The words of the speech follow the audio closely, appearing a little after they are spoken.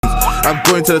I'm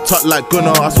going to the top like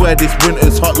Gunnar. I swear this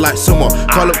winter's hot like summer.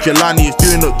 Call up Jelani, he's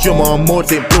doing up Jummer. I'm more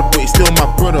than blood, but he's still my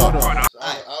brother. So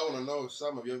I want to know,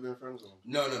 Sam, have you ever been friends with him?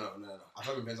 No. I've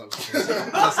never been friends with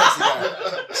him. I'm a sexy guy.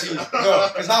 See, no,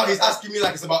 because now he's asking me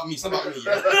like it's about me. It's not about me.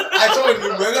 Yeah? I told him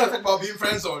we're gonna talk about being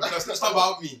friends on. It's not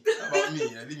about me. It's not about me.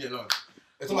 Yeah? Leave me alone.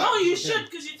 No, you should,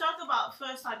 because you talk about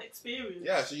first-hand experience.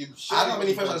 Yeah, so you should. I don't have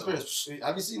any first-hand experience.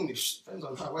 Have you seen this? Friends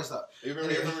on track? Where's that? Have you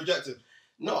been rejected?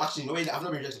 No, actually, no. I've not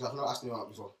been rejected because I've not asked anyone out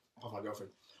before, apart from my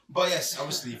girlfriend. But yes,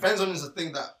 obviously, friend zone is a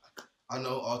thing that I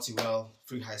know all too well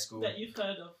through high school. That you've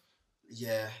heard of.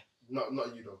 Yeah. Not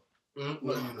you though. Not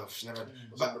you know. She never.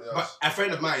 But a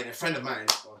friend of mine. Okay.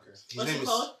 His name is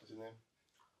called? What's his name?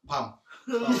 Pam.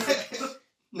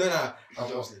 No.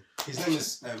 Obviously. His name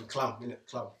is Clown. Innit?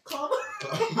 Clown. Clown.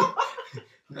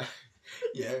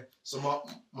 Yeah. So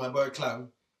my boy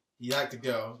Clown, he liked a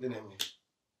girl, didn't he?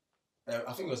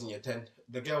 I think it was in year 10.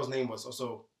 The girl's name was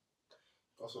also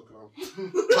Clown.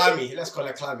 Clammy. Let's call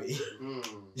her Clammy. Mm.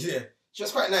 Yeah. She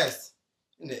was quite nice,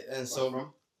 isn't it? And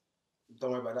so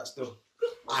don't worry about that still.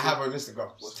 I have her on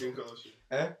Instagram. What skin colour is she?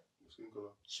 Eh? What skin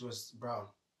colour? She was brown.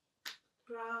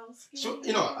 Brown skin. So,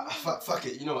 you know, fuck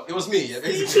it. You know, it was me. Yeah,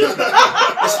 basically.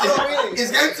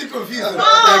 It's getting too confusing.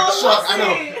 Oh, shock. I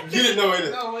know. You didn't know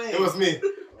it. No way. It was me.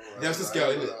 Oh, There was this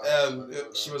girl,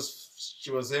 innit?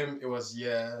 She was him. It was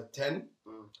year 10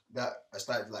 that I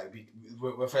started like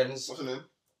we're friends. What's her name?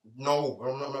 No,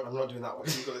 I'm not doing that one. What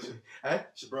skin colour is she? Eh?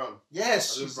 She's brown.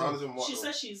 Yes. She's brown as in what? She though?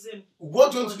 says she's Zim.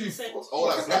 What do you want to do? Oh,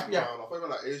 like black Yeah. brown. I thought you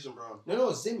meant like Asian brown.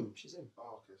 No, Zim. She's Zim.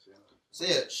 Oh, okay. So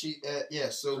yeah, she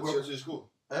so She we're went to your school?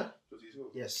 Huh? She went to your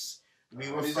school? yes. We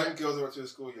When were these friends. young girls who went to your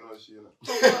school, you know she, innit?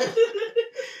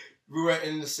 We were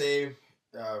in the same,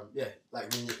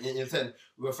 like in year 10,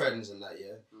 we were friends and that,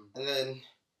 yeah. And then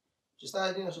she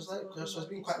started, you know, she was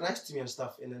being quite nice to me and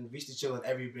stuff. And then we used to chill on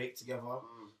every break together.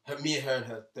 Me and her and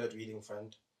her third reading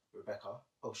friend, Rebecca.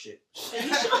 Oh shit.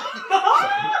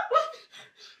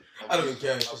 I don't even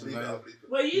care if she's annoying.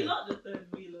 Were you not the third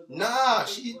wheeler? Nah,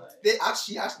 she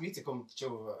asked me to come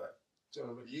chill with her.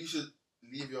 You should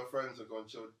leave your friends and go and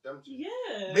chill with them too.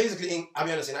 Yeah. Basically, I'll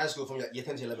be honest, in high school from year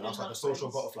 10 to 11, I was like a social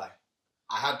butterfly.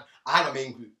 I had a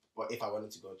main group, but if I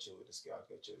wanted to go chill with this girl, I'd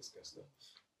go chill with this girl still.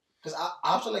 Because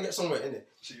I was trying to get somewhere in it.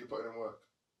 So you put in work?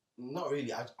 Not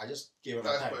really, I just gave her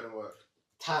my Guys time. put in work.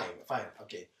 Time, fine,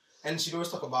 okay. And she'd always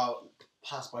talk about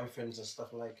past boyfriends and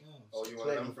stuff like, Oh, you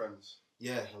want them friends?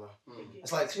 Yeah, you know.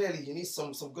 It's like, clearly you need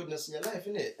some goodness in your life,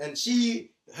 innit? And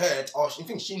she heard, or I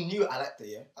think she knew I liked her,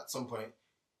 yeah, at some point.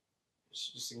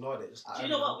 She just ignored it. Do you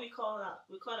know what we call that?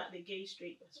 We call that the gay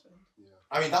straight best friend. Yeah.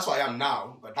 I mean, that's what I am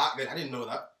now, but back then I didn't know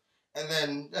that. And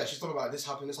then, yeah, she's talking about this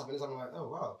happened. I'm like, oh,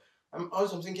 wow. I'm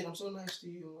thinking, I'm so nice to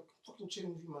you. I'm like, fucking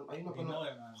chilling with you, man. Are you not gonna holler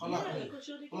at me?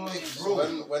 I'm like, bro.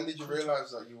 When did you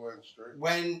realise that you weren't straight?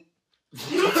 When... I'm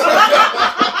straight.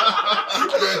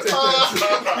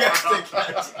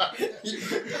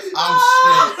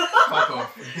 Fuck off.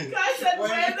 I said when.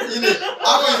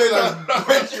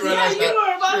 When you realised Yeah, you were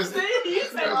that. about to say. You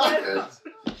said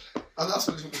when. And that's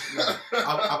what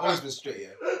I've always been straight,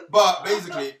 yeah. But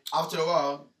basically, after a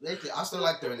while, lately, I still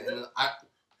liked her, and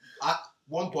I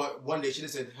one day she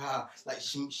just said, like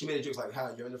she made a joke like,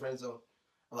 you're in the friend zone.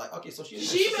 I'm like, okay, so she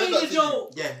made a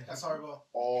joke. Yeah, that's horrible.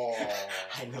 Oh.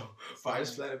 I know. But I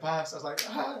just let it pass. I was like,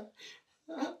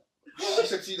 She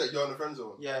said to you that you're in the friend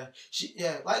zone? Yeah.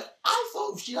 Like, I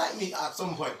thought she liked me at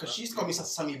some point, because she used to call me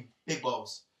Sammy Big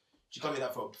Balls. She called me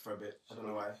that for a bit. I don't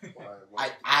know why.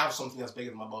 I have something that's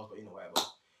bigger than my balls, but you know, whatever.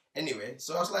 Anyway,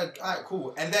 so I was like, alright,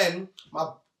 cool. And then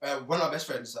my one of my best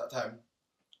friends at the time,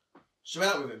 she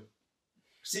went out with him.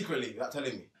 Secretly, without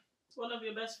telling me. One of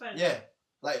your best friends? Yeah.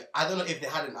 Like, I don't know if they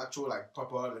had an actual, like,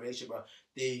 proper relationship, but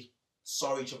they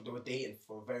saw each other, they were dating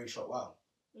for a very short while.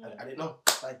 I didn't know.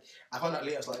 Like, I found out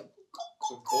later, I was like...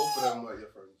 So both of them were your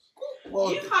friends?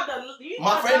 Well,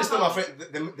 my friend is still my friend.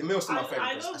 The male's still my friend.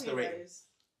 I know still who rate that is.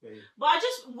 Yeah. But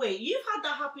you've had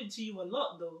that happen to you a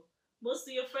lot, though. Most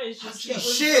of your friends just get with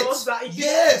shit. girls that you...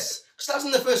 Yes! Because that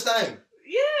wasn't the first time.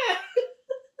 Yeah.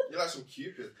 You're like some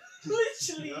Cupid.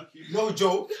 Literally. No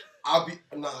joke. I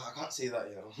can't say that,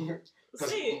 you know.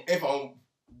 Because if I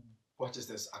watches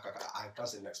this, I can't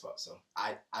say the next part, so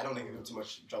I don't want to give him too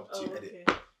much job to edit.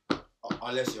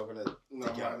 Unless you're gonna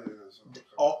take it out.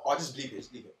 Or just leave it.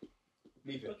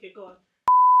 Leave it. Okay, go on.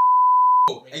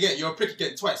 Oh, again, you're a prick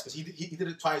again twice, because he did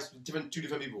it twice with two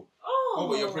different people. Oh,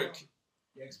 but you're a prick.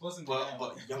 You're exposing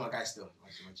but you're my guy still.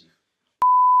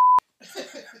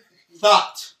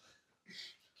 That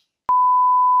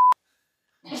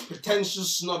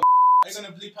pretentious snob. Are you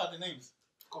gonna bleep out the names?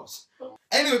 Of course.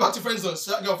 Anyway, back to friend zone.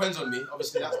 So that girl friends on me.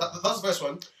 Obviously, that's the first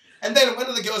one. And then one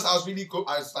of the girls I was really cool,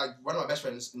 I was like one of my best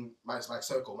friends in my like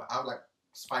circle. I have like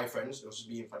 5 friends. It was just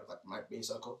me in front of like my main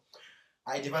circle.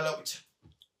 I developed.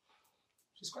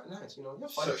 She's quite nice, you know. Yeah,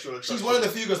 funny. She's one of the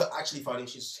few girls that are actually funny.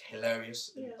 She's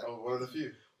hilarious. Yeah. Oh, one of the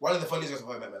few. One of the funniest girls I've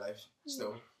ever met in my life.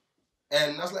 Still.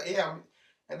 And I was like, yeah.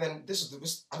 And then this.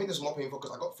 I think this is more painful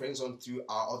because I got friends on through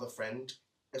our other friend.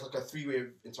 It's like a 3-way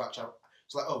interaction.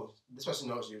 It's like, oh, this person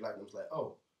knows you like them. It's like,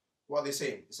 oh, what are they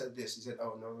saying? He said this. He said,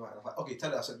 oh, no, right. I was like, okay,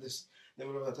 tell her I said this. Then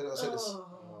we were tell her I said this.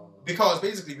 Oh. Because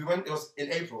basically we went. It was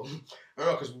in April. I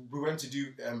remember because we went to do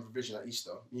revision at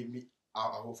Easter. Me,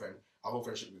 our whole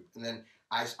friendship group, and then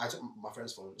I took my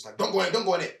friend's phone. It's like, don't go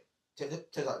on it.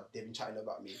 Turns out they've been chatting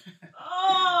about me.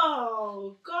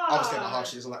 Oh God. Obviously, at my heart,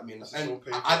 she doesn't like me. And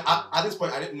I, at this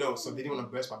point, I didn't know, so they didn't want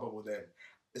to burst my bubble then.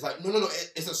 It's like, no,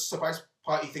 it's a surprise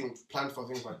party thing planned for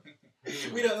things like.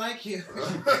 We don't like you.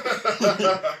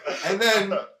 And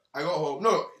then I got home.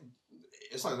 No,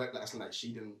 it's not like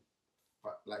she didn't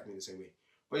like me the same way.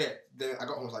 But yeah, then I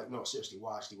got home. I was like, no, seriously,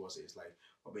 what actually was it? It's like,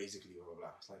 well, basically, blah blah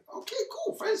blah. It's like, okay,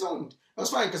 cool, friend zoned. That's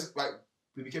fine because like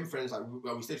we became friends. Like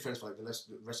we stayed friends for like the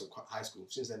rest of high school.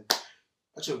 Since then,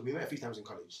 actually, we met a few times in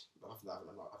college. But after that,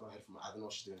 I've not heard from her. I don't know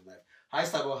what she's doing in life. Hi,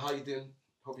 Stabo, how you doing?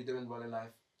 Hope you're doing well in life.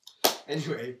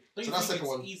 Anyway, Don't so you that's think second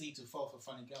it's one. easy to fall for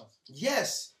funny girls?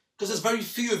 Yes, because there's very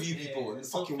few of you people in the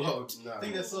it's so fucking few. world. Nah, I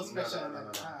think they're so special.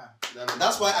 No.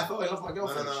 That's why I fell in love with my No,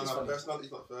 girlfriend. She's funny.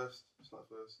 personality's not first. It's not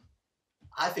first.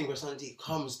 I think personality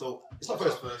comes though. It's not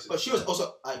It's first, but she was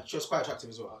also she was quite attractive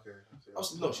as well. Okay.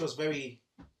 Also, no, she was very.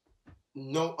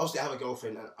 No, obviously I have a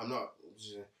girlfriend and I'm not.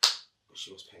 But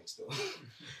she was paying still.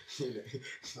 You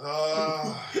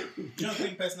don't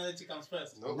think personality comes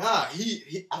first? Nope. Nah,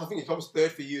 I think it comes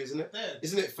third for you, isn't it? Third.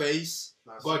 Isn't it face,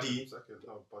 Nah, body, second.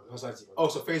 No, body. personality? Body. Oh,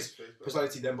 so face, Face,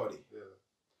 personality, then body. Yeah.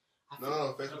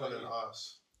 No, face, body, and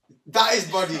ass. That is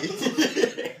body.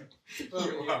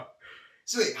 Oh, Wow.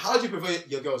 So wait, how do you prefer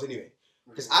your girls anyway?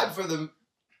 Because I prefer them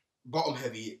bottom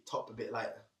heavy, top a bit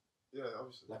lighter. Yeah,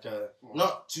 obviously. Like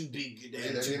not too big,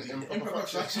 then Yeah, too in big. proper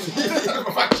fraction.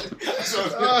 Imperfection. So,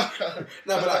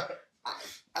 no, but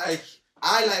like,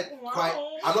 I like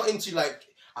quite. I'm not into like.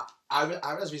 I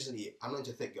realized recently I'm not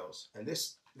into thick girls, and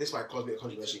this might cause a bit of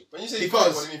controversy. When you say Because-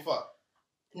 fat, what do you mean fat?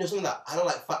 No, something like that. I don't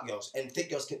like fat girls, and thick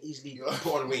girls can easily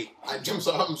put on weight. I'm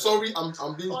sorry, I'm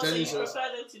being Also, you genuine.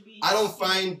 prefer them to be. I don't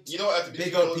find You know what? I have to be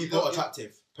bigger people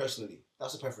attractive personally.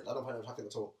 That's a preference. I don't find them attractive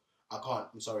at all. I can't.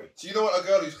 I'm sorry. So you don't want a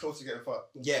girl who's close to getting fat?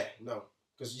 Yeah, no,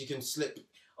 because you can slip.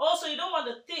 Also, you don't want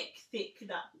the thick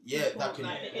that. Yeah, people that can.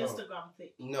 like the no. Instagram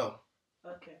thick. No,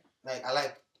 Okay. like I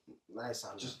like nice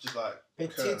and Just like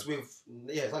petites curve. with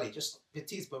exactly just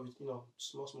petites, but with small.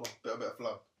 bit of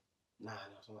flab. Nah,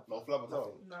 it's not No flab at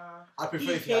all. Nah. I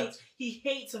prefer if you had He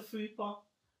hates a fupa.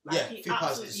 Yeah, he fupa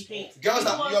absolutely is- hates. girls You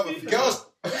that know you have what a fupa girls.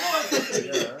 is?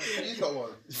 Yeah, he's got one.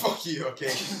 Fuck you,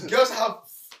 okay. Girls have.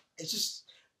 It's just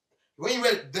when you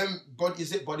wear them body.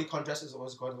 Is it body contrasts or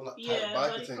what's it called? That Yeah. type?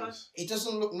 Biker body things. It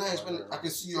doesn't look nice when I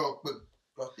can see your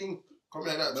thing coming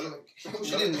like that. No. Like,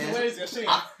 push it in, man. Where is your shame?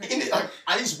 Like,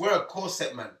 at least wear a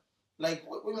corset, man. Like,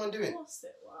 what am I doing?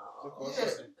 Corset, wow. A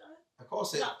corset. A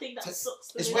corset. That thing that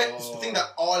sucks. It's the where wind. it's the thing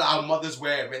that all our mothers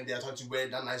wear when they're trying to wear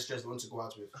that nice dress they want to go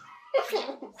out with.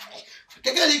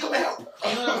 Girl, come and help.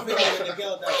 You know that video with the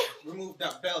girl that removed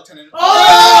that belt and then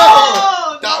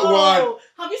Oh, that no. one.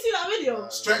 Have you seen that video?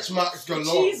 Stretch marks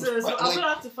galore. Jesus, Like, I'm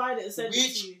gonna have to find it and send it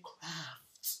which- to you.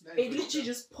 It literally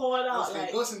just poured out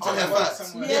like. goes into on her her butt fat.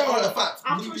 somewhere. Yeah, on her fat.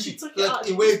 After she took it like, out,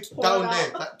 it it waved just poured down out.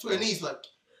 there, like to her knees, like,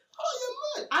 oh,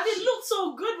 you're mad. And it looked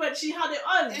so good when she had it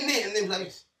on. In it, and then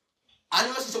like, I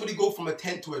never see somebody go from a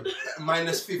 10 to a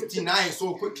minus 59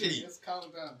 so quickly. Just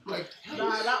calm down. Like,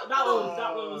 Nah, that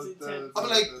one was intense. I'm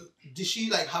like, did she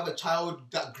like have a child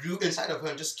that grew inside of her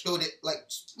and just killed it? Like,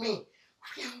 me.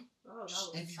 Oh, that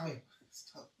was. Everywhere.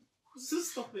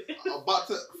 Stop it. Back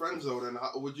to friend zone. And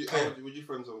how would you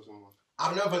friend zone someone?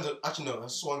 I've never been to, actually no,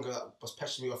 that's one girl that was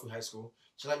pestering me off through high school.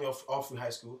 She let me off through high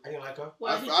school. I didn't like her.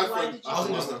 Why did you? I wasn't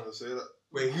I'm not gonna say that.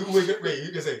 Wait,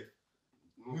 you can say.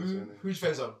 I'm not gonna say anything. Who's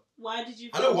friends on? Why did you?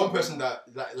 I know one person that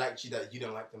liked you that you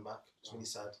don't like them back. It's really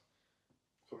sad.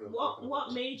 Probably not What talking what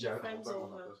about made you Yeah. friends that.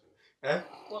 on her? Eh?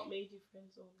 What made you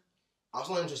friends on her? I was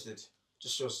not interested.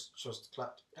 Just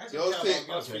clapped. Guys Girls don't care take-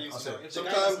 about girls' okay, feelings, I'll you know. say. If the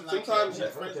guy doesn't like Sometimes- her,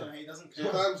 he's friends on her, he doesn't care.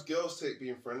 Sometimes girls take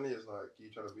being friendly as like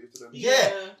you trying to be to them.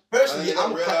 Yeah. Personally, And they I'm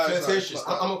don't quite realise that flirtatious. it's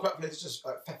not I'm a quite flirtatious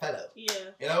fellow. Yeah.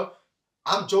 You know?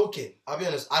 I'm joking. I'll be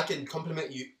honest. I can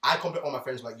compliment you. I compliment all my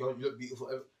friends like, yo, you look beautiful.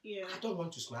 Yeah. I don't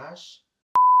want to smash.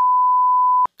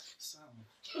 Sam.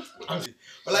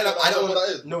 But like, I don't what want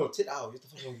that is. No, tit out. What the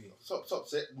fuck wrong with you? Stop,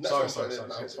 say. Sorry, Next one, sorry. put it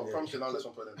in. I'm promising now. This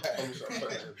one, put it in. I'm promising,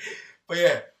 put it in. But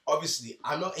yeah, obviously,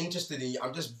 I'm not interested in you.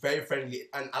 I'm just very friendly,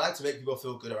 and I like to make people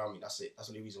feel good around me. That's it. That's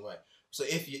the only reason why. So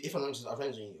if I'm not interested, I'm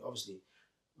friends with you, obviously.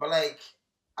 But like,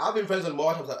 I've been friends on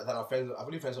more times than I'm friends. I've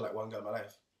only friends with like one girl in my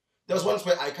life. There was once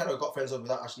where I kind of got friends on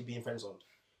without actually being friends on.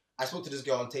 I spoke to this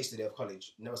girl on Taste Day of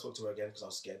college. Never spoke to her again because I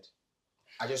was scared.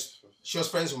 She was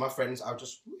friends with my friends. I would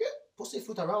just pussy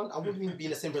foot around. I wouldn't even be in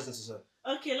the same presence as her.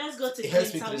 Okay, let's go to It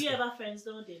hurts Clint. me to Have this you day. ever friends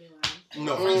zoned anyone?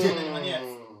 No. Friends with anyone yet?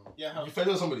 Yeah, how? You friends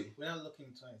with somebody? Without looking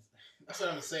twice. That's what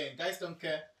I'm saying. Guys don't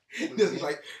care. It's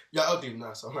like, yeah, I'll do him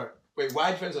now. So alright. Wait, why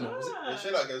are you friends with her? Was it Yeah, she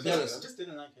like us. Be honest. I just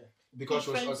didn't like her. because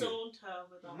she He was friend ugly? zoned her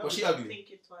without Was she ugly?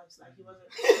 thinking twice. Like he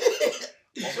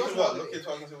wasn't. What's what? Look at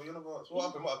talking. What you about? So what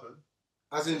happened? What happened?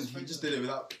 As in, he just did it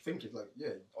without thinking. Like, yeah,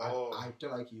 Oh. I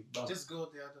don't like you. But Just go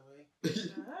the other way.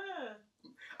 Ah,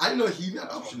 I didn't know he had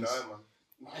Oh, options. guy, man.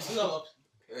 I still have options.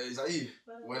 Is that you?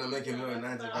 When I make him lower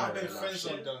 95. I've been Nah, friend shit.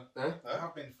 zoned though. Huh? I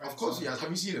have been friend Of course he zoned. has. Have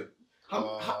you seen him?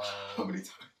 Oh. How many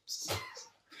times?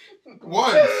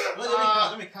 One.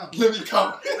 Let me count. Let me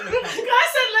count. Let me count. Guy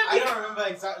said, I "Let me." don't remember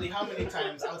exactly how many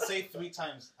times. I would say 3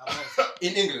 times. At most.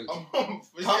 In England.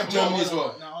 We Count get Germany more. as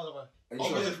well. No, all over. Are you Oh,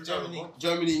 sure? yeah, for Germany.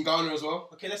 Germany and Ghana as well.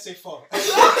 Okay, let's say 4.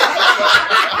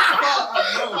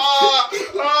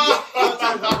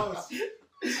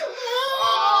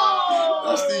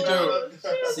 That's the Oh,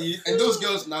 joke. See, and those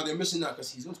girls now they're missing out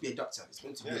because he's going to be a doctor. He's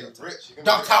going to be Yeah, a he's doctor. rich. He can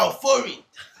Doctor be- Alfori.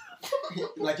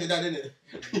 Like your dad,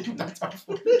 innit? Doctor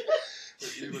Alfori.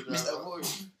 Mr.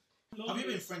 Alfori. Have you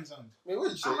been friend zoned? I mean, what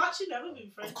did you say? I've actually never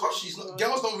been friends. Of course she's not.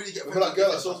 Girls don't really get We're friends. like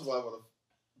girl at Soul Survivor.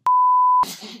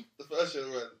 The first year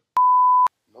went.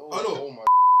 No. Oh, no. Oh my.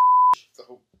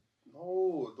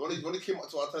 No. The one who came up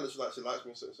to our tennis, she likes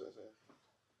me. So.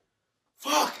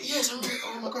 Fuck, yes, I remember.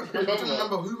 Oh my god, I don't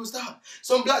remember who was that.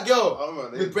 Some black girl I don't know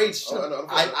her name. with braids. I don't know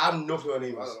I have no clue her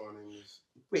name I is. don't know her name is.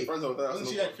 Wait, Friends on that. Wasn't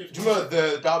she like 50? do you remember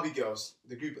the Derby girls?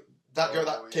 The group, that girl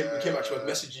Oh, that came back, she was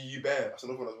yeah. messaging you bare. That's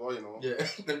another one as well, you know. Yeah,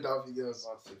 them Derby girls.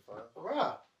 I'd say 5.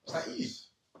 Right, is that you?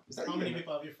 Is that How you? many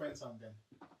people have you friends zoned then?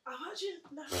 I've actually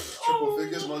Triple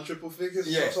figures, man. Triple figures.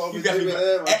 Yeah, That's all you we get do me.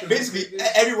 there, man. Triple Basically, figures.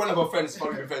 every one of her friends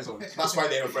probably been friends on. That's why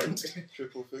they're friends.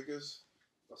 Triple figures.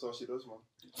 That's all she does, man.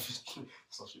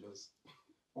 That's all she does.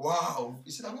 Wow,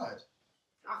 you see that bad?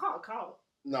 I can't count.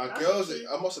 Nah, That's girls, actually-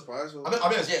 I'm not surprised. Though. I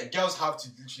mean, yeah, girls have to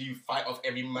literally fight off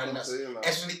every man I'm that's, saying that.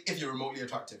 especially if you're remotely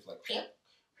attractive. Like,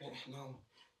 no,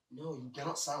 you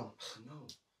cannot sound. No.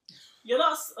 You're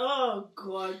not. Oh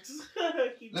God.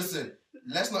 Listen,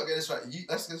 let's not get this right.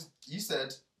 You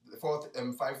said the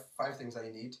five things that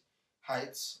you need.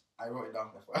 Height. I wrote it down.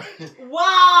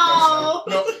 Wow.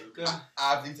 No, Go.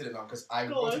 I've deleted it now because I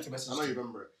Go wanted on. to message I know you you.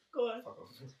 remember it. Go on. Fuck off.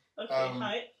 Okay.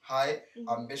 Height. Height,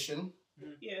 Mhm. ambition,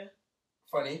 Yeah.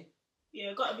 funny,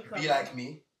 Yeah. Gotta be clever. be like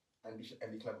me, and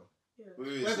be clever.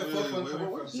 Wait, Where's the wait, fourth one wait, coming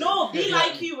what from? was it? No, be Yeah,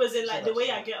 like yeah. you was in like Shut the up, way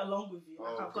shut I up. get along with you.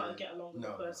 Like Oh, I've got to okay. get along with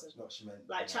No, the person. no, she meant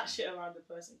Like chat shit around the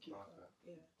person. Keep Okay. quiet.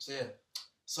 Yeah. So yeah.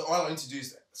 So all I need to do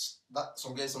is that. So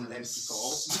I'm getting some length. Keep it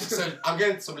all. So I'm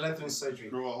getting some lengthening surgery.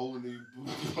 Grow a whole new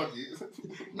body.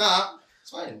 Nah, it's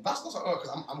fine. That's not because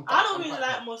I'm. I don't I'm really quite-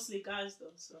 like mostly guys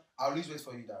though. So I'll lose weight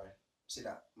for you, Darren. Say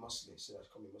that muscly. Say that.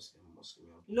 Call me muscly.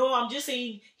 Man. no, I'm just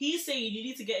saying. He's saying you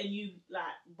need to get a new like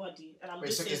body, and I'm Wait,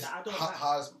 just so saying is, that I don't. how, like.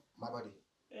 how's my body?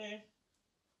 Eh.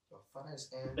 Your father is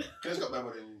Kids got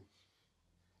better than you.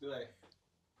 Do I?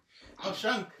 I've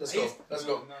shrunk. Let's I go. used- Let's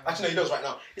no, go. no. Actually, no, he does right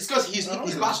now. It's because he's No,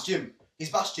 bashed gym. He's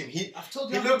bashed gym. I've told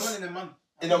He you I've looks- been going in a month.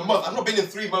 In a month. I've not been in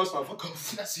 3 months, man. Fuck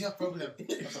off. That's your problem.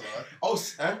 That's alright. Oh,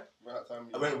 huh? By that time,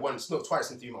 I went once, no,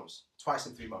 twice in 3 months. Twice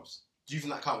in 3 months. Do you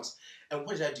think that counts? And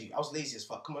what did I do? I was lazy as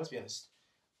fuck. Come on, let's be honest.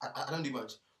 I don't do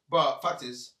much. But fact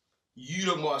is, you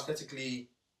look more aesthetically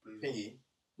Please. thingy.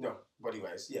 No, body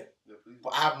wise, yeah. Yeah, please.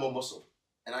 But I have more muscle.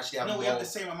 And actually have No, more. we have the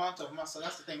same amount of muscle.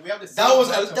 That's the thing. We have the same That was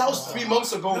amount of 3 muscle.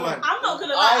 months ago, No, man. I'm not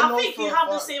gonna I lie. I know think for you a have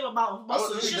the fact- same amount of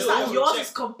muscle. It's you just don't. that yours Check.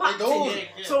 is compacted, don't. Yeah.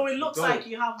 so it looks You don't. like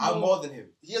you have I'm more. more than him.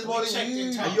 He has more We than checked in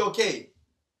you. town. Are you okay?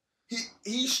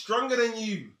 He's stronger than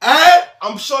you. Eh?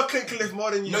 I'm sure Clint can lift more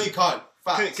than you. No, you can't.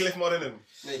 Clint Facts. can lift more than him.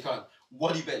 No, you can't.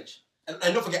 What do you bench? And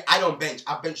don't forget, I don't bench.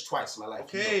 I've benched twice in my life.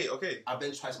 Okay, okay. I've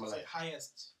benched twice in my So life.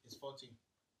 highest is 40.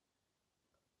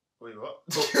 Wait, what?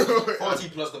 So, 40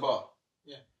 plus the bar.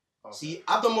 Yeah. Okay. See,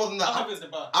 I've done more than How that. heavy is the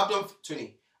bar? I've done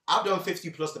 20. I've done 50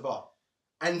 plus the bar.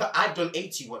 And I've done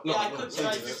 80. What? No, yeah, I no, could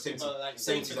 70, try 50, 70. but like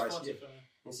 70 70 guys, 40 yeah. for me.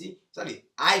 You see? Exactly.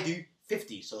 I do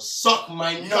 50. So suck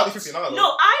my You can't do nuts. 50 now, though. No,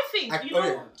 I think you oh, know.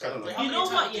 yeah. I don't know. Wait, how You many know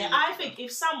times what? do Yeah, you I lift think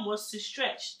if Sam was to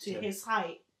stretch to Yeah. his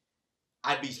height,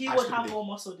 I'd be. he I would still have believe. more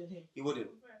muscle than him. He wouldn't.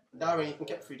 Darren, you can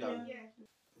get free down. Yeah.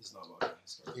 It's not about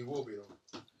that. He will be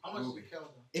though. How much Will do you be. kill them?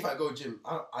 If I go gym,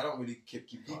 I don't really keep.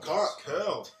 He can't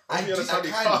curl. I You do- understand? I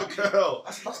He can. can't curl.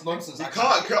 That's nonsense. He I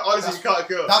can't curl. Honestly, he can't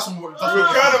curl. That's more. That's We were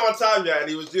more. curling one time, yeah, and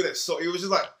he was doing it. So he was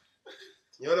just like,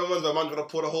 you know, the ones where man's gonna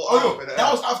pull the whole arm Oh up in no, the that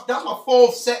air. was my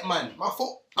fourth set, man. My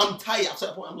fourth. I'm tired. I'm at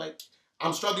a point. I'm like,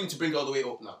 I'm struggling to bring it all the way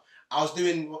up now. I was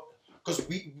doing because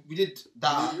we did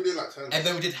that, You doing like 10s. and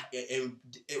then we did.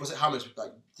 It was at hammers.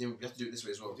 Like you have to do it this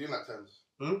way as well. You doing like 10s.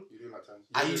 Hmm? You doing like 10s.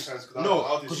 I You used doing 10s,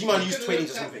 no, because you man used 20s or 10s.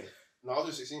 something. No, I'll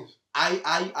do 16s.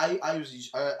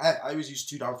 I always use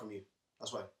 2 down from you.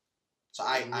 That's why. So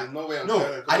There's no way I'm no,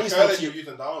 curling. I I need curling, 14. you're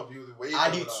using down. You was way I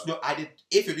over did that. no, I did.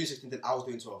 If you're doing 16, then I was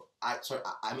doing 12. I mean,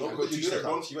 No, I got because 2 you did steps it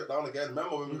down. once, you went down again.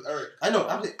 Remember when we with Eric? I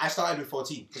know. I started with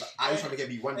 14 because I was trying to get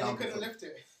me 1 And down. you couldn't before. lift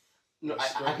it. No,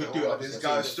 I could do it. This obviously.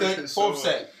 guy's stretching so Fourth much.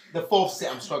 set. The fourth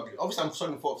set, I'm struggling. Obviously, I'm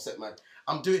struggling 4th set, man.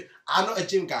 I'm not a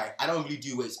gym guy. I don't really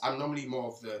do weights. I'm normally more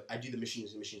of I do the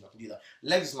machines. I can do that.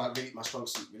 Legs is my strong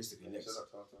suit, realistically. You Legs. said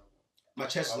that time. My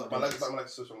chest is not. My big. legs are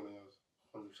so strong than yours.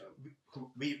 100%.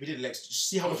 We did legs. Just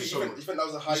see how much you You struggled. think that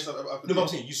was the highest I've ever No, done? but I'm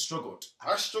saying you struggled.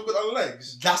 I struggled on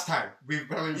legs. Last time we You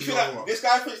feel like this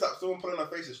guy thinks that someone putting on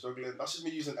their face is struggling. That's just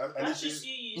me using That's energy. just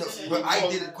you No, using but it. I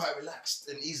did it quite relaxed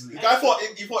and easily. The guy thought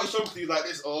he struggled. He's like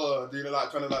this. Oh, doing it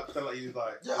like trying to like pretend like he's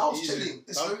like. Yeah, I was easy. chilling.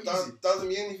 It's that, very that easy. doesn't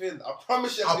mean anything. I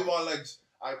promise you, I can do my legs.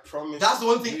 I promise. That's the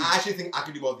one thing you. I actually think I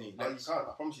can do more than you. No, you can't.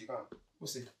 I promise you can't. We'll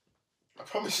see. I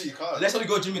promise you can't. Let's only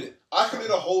go gym in it. I can do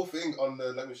the whole thing on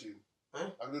the leg machine. Huh?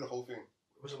 I can do the whole thing.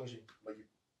 What's the machine? Like you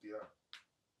do that.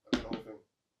 I can do the whole thing.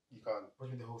 You can't. What do you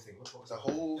mean the whole thing? What's The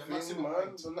whole The thing, maximum man.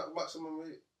 weight. The maximum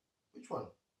weight. Which one?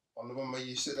 On the one where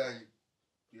you sit there and you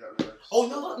do that with your legs. Oh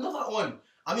no, not that one.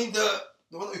 I mean the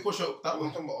one that we push up. That I'm one.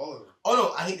 talking about all of them. Oh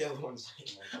no, I hate the other ones.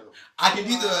 Oh, I can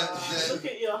do Look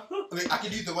the at you. I mean, I can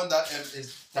do the one that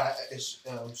is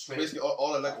straight. Basically,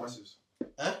 all the leg presses.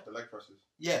 Huh? The leg presses.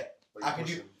 Yeah, But I you can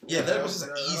push do- them. yeah, the leg presses are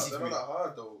They're easy not- for They're me. not that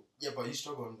hard though. yeah, but you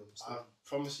struggle on them. I Still.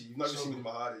 promise you, you've never So seen me do good.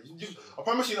 my hardest. I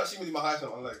promise you, you've not seen me do my highest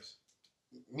on legs.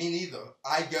 Me neither.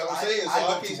 I go. I'm saying, so I I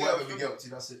go can to say whatever I we feel- go to.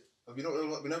 That's it. But we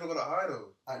never got that high though.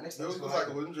 Alright, next It was go. like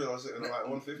 100. I was sitting at like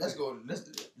 150. Let's go. Let's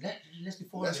do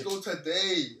 400. Let's go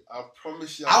today. I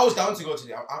promise you. I was down to go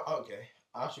today. Okay.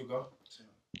 I should go.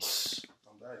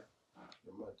 I'm dying.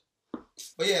 You're mad.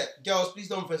 But yeah, girls, please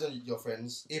don't friends on your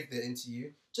friends if they're into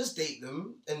you. Just date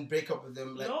them and break up with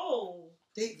them. Like No,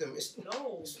 date them. It's no. not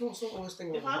always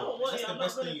thing. If I don't want That's it, the I'm not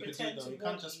best thing going you to could do pretend though. to You can't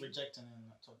want just you. reject and then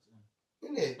not talk to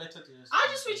them. Innit? Better to just. I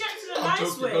just rejected in a I'm nice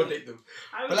joking. way. Don't date them.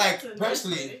 I But, like, rejected in a nice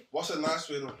personally- way. What's a nice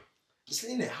way though? Just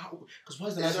in it. How? Because why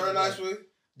is the Is there a nice way?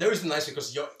 There is a nice way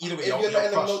because you're either way If you're you're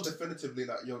letting them know crushed. definitively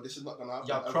that yo, this is not gonna happen.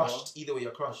 You're ever, crushed. Either way you're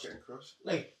I'm crushed. getting crushed.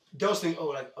 Like girls think,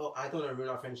 oh, I don't want to ruin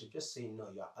our friendship. Just say no,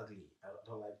 you're ugly. I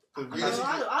don't like. The I reason-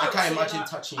 can't, No, I I don't can't say imagine that.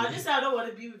 touching I you. just say I don't want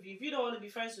to be with you. If you don't want to be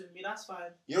friends with me, that's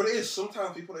fine. You know what it is?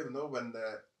 Sometimes people don't even know when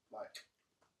they're like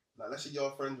let's say you're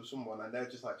friends with someone and they're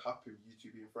just like happy with you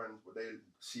two being friends, but they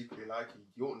secretly like you.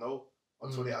 You don't know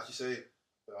until they actually say,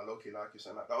 I low-key like you,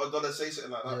 something like that. Or don't they say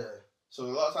something like that? Yeah. So a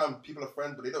lot of times people are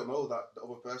friends, but they don't know that the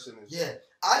other person is. Yeah.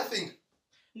 I think.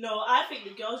 No, I think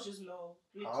the girls just know.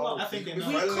 We Oh, clock. I think you they can know.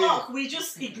 be We friendly. clock. We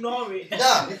just ignore it.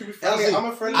 Yeah. You can be That's friendly. it. I'm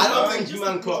a friend. I don't No, think just you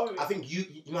man ignore clock. it. I think you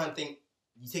man think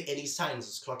you take any signs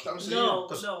as clocking. I'm saying. No,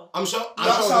 'Cause no. I'm sure. That's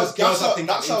I'm sure how, there's girls that think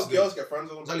that's I'm how into girls them. get friends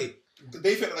with them. Exactly.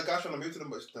 They think that the guy's trying to move to them,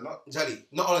 but they're not. Exactly.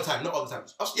 Not all the time. Not all the time.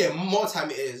 Obviously, yeah, more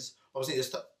time it is. Obviously, there's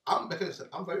stuff. Because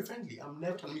I'm very friendly. I'm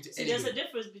never trying to meet See, there's a anybody.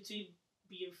 difference between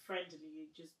being friendly and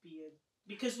just being.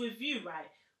 Because with you, right,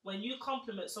 when you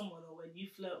compliment someone or when you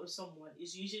flirt with someone,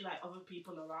 it's usually like other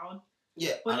people around.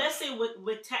 Yeah. But let's say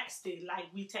we're texting, like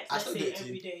we text, I let's still do say it to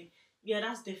every you. day. Yeah,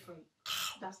 that's different.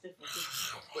 That's different.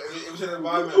 But it was an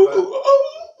environment where.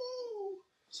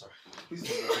 Sorry. Please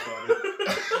don't get recorded.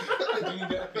 Bringing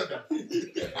the epic.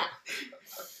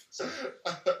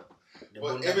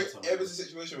 But if it's a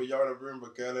situation where you're in a room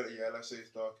with a girl in it, yeah, let's say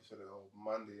it's dark, it's a little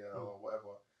Monday, yeah, or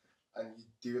whatever, and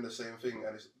you're doing the same thing,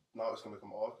 and now it's gonna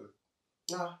become awkward.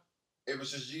 Nah. It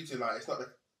was just you two, like it's not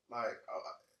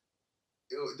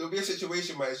there'll be a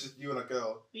situation where it's just you and a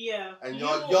girl, Yeah. and you you're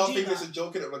won't do thinking it's that. a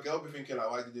joke, and a girl be thinking like,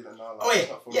 why did you do that now? Like, Oh it's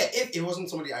yeah, not funny. yeah. If it wasn't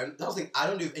somebody, that's the thing. I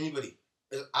don't do it with anybody.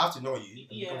 I have to know you.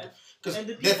 Yeah. Because And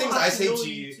there the are people things have I to say know to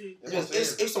you you. too. That's what I'm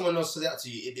saying. If someone else says that to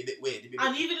you, it'd be a bit weird. It'd be a bit,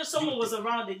 And even if someone you was think-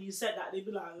 around and you said that, they'd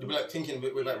be like, you'd be like thinking,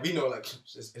 we're like, we know, like,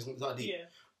 it's not deep. yeah.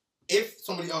 If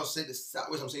somebody else said this, that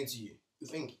what I'm saying to you, you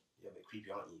think you're a bit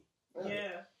creepy, aren't you? Yeah.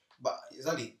 But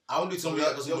exactly, I won't do it to So somebody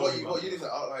that doesn't know what you. you do is an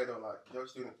outlier though, like you're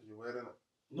just doing it because you're weird, innit?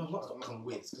 No, I'm not fucking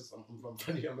weird. It's because I'm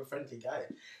friendly. I'm a friendly guy.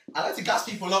 I like to gas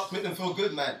people up, make them feel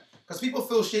good, man. Because people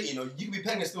feel shit, you know. You can be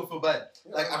paying and still feel bad.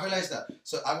 Like I realized that.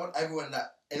 So I want everyone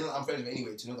that anyone I'm friends with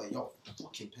anyway to know that you're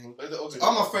fucking pink. If they're ugly,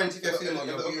 All my friends, if if you're they're female,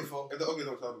 you're ugly- beautiful. If they're ugly,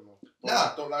 don't tell them. No.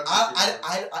 Nah, Don't lie to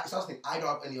I something. I don't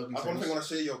have any ugly That's one thing I friends. want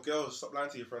to say, yo, girls, stop lying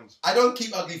to your friends. I don't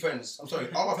keep ugly friends. I'm sorry.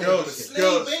 All my friends Girls. are Slay,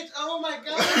 Girls. bitch. Oh my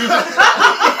god.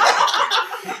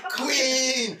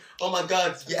 Queen. Oh my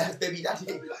god. Yes, baby daddy.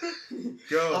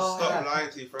 Girls, Oh, stop yeah. lying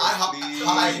to your friends, I have- please.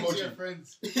 I- Slay to your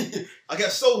friends. I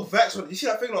get so vexed when you see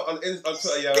that thing on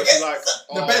Twitter, yeah, it's like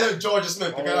The better Georgia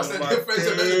Smith. Because I said my your friends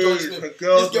are better Georgia Smith. days, the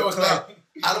girls This girl was are like,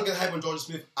 I don't get hype on Georgia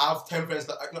Smith. I have 10 friends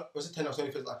that, no, was it 10 or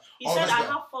 20 friends? Like, He all said, of us I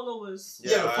better. have followers.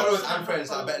 Yeah, Yeah, followers I- and friends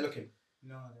that are better looking.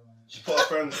 No, they weren't. She put her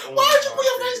friends. Why would you put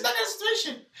your friends in that kind of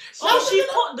situation? Oh, she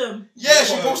put them. Yeah,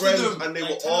 she put her posted friends them. and they Like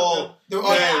were 10 of all them. They were Oh,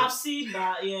 all yeah, dead. I've seen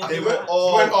that. Yeah, They you're were right.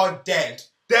 all Went all dead.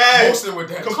 dead. Most of them were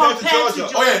dead. Compared to Compared to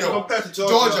Georgia. Oh, yeah, no. Compared to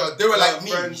Georgia. Georgia, they were like her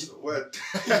me. friends were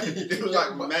they were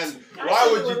like men. Guys Why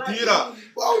said would they you were like do that? me.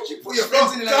 Why would you put your Stop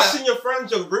friends in it like that? dashing your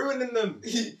friends, you're ruining them.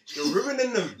 You're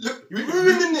ruining them. Look, You're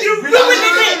ruining it. You're ruining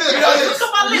it. Look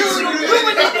at my lips. You're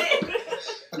ruining it.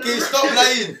 Okay, stop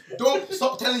lying. Don't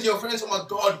stop telling your friends, oh my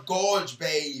god, gorge,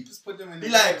 babe. Just put them in Be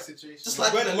a like, situation. just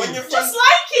like When the your lead. friends Just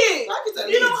like it. Like it,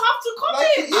 You don't have to comment.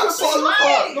 like it, I'm look so hard, look like-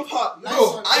 hard, look hard. Nice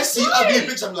Bro, one. I see Just ugly like-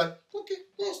 pictures, I'm like, okay,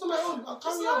 yeah, it's not my own. I'll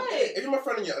Just carry on. like. If you're my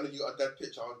friend and you got a dead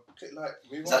picture, I'll click like,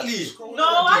 move Exactly. on. Scroll No,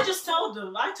 down. I just tell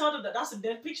them. I tell them that that's a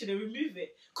dead picture. They remove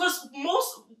it. Cause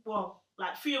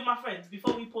like 3 of my friends,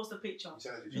 before we post a picture, You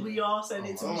send it to each other. we all send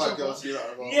it to Oh each my other. god, see that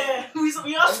as well. Yeah,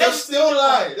 we all And send they'll it to still each other.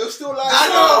 lie. They'll still lie. I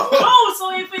know. No,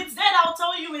 so if it's dead, I'll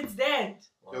tell you it's dead.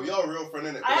 Yo, you're a real friend,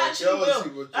 innit? I actually will.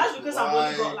 Who would That's just because I've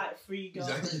only got lie- like 3 girls.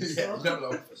 Exactly. so. Yeah, no, no.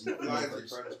 lie to your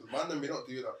friends. Because man, we don't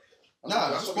do that. Nah,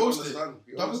 That's just what we post it. understand.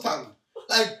 We Double understand.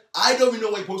 Like, I don't even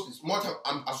know when he posted. More time,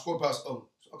 I scrolled past. Oh,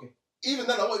 okay. Even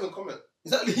then, I won't even comment.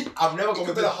 Exactly. I've never It could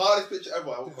be commented. the hardest picture ever.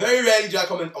 I won't comment. Very rarely do I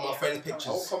comment on my friends' I won't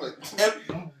pictures.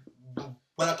 comment.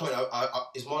 When I comment,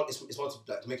 it's more to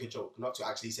like to make a joke, not to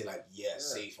actually say like yeah, Yeah.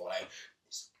 safe or like.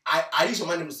 I used to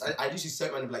remind them. I used to say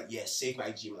random like yeah, safe my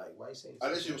IG. I'm like, why are you saying? I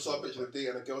literally saw a picture of the day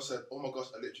and a girl said, "Oh my gosh,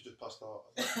 I literally just passed out."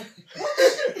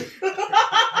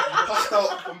 Passed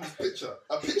out from this picture.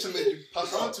 A picture made you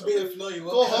pass I want out. to be the flow you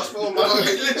Go want. hospital, No, man.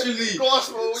 literally. Go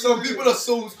hospital. what Some you people doing? are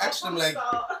so actually I'm like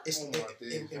it's Oh my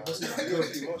days, man. impossible.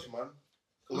 It's too much, man.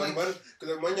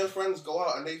 Because when your friends go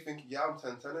out and they think, yeah, I'm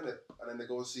 10-10 in it, and then they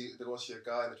go see a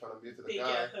guy and they're trying to move to the They guy,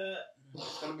 get hurt.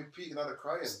 it's gonna be peeking out of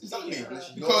crying. Exactly. Yeah. And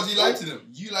it's your Because you lied fault. to them.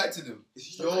 You lied to them.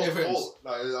 It's Don't your tell your fault.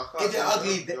 Like, I can't If they're say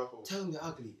ugly, it's your fault. tell them they're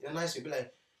ugly in a nice way. Be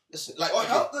like, listen, like Oh,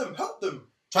 okay, help them.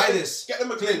 try this, Get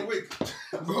them a green wig.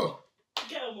 bro.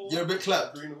 Get them all. You're a bit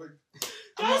clapped. Green wig.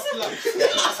 Guys, did you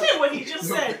see what he just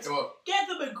No, said? what? Get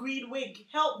them a green wig.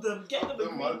 Help them. Get them a Them,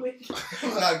 green man. wig.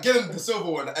 Nah, get them the silver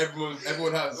one that everyone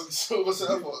has. So what's the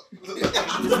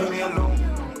effort? Leave me alone,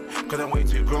 cause I'm way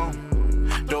too grown.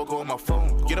 Don't go on my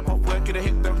phone. Get up off work, get a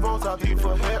hit them rolls. I'll do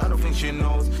for her, I don't think she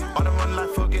knows. On the run,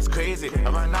 life gets crazy.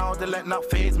 And right now, they let not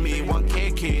phase me.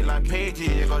 1K key, like Paige,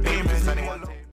 you got demons, anyone.